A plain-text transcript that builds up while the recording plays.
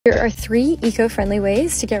Here are 3 eco-friendly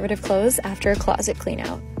ways to get rid of clothes after a closet clean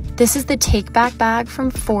out. This is the Take Back bag from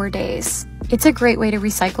 4 Days. It's a great way to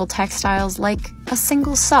recycle textiles like a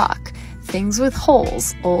single sock, things with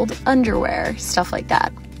holes, old underwear, stuff like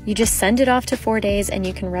that. You just send it off to 4 Days and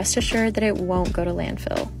you can rest assured that it won't go to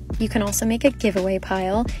landfill. You can also make a giveaway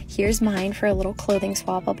pile. Here's mine for a little clothing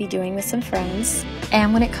swap I'll be doing with some friends.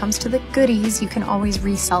 And when it comes to the goodies, you can always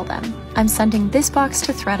resell them. I'm sending this box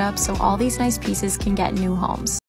to ThredUp so all these nice pieces can get new homes.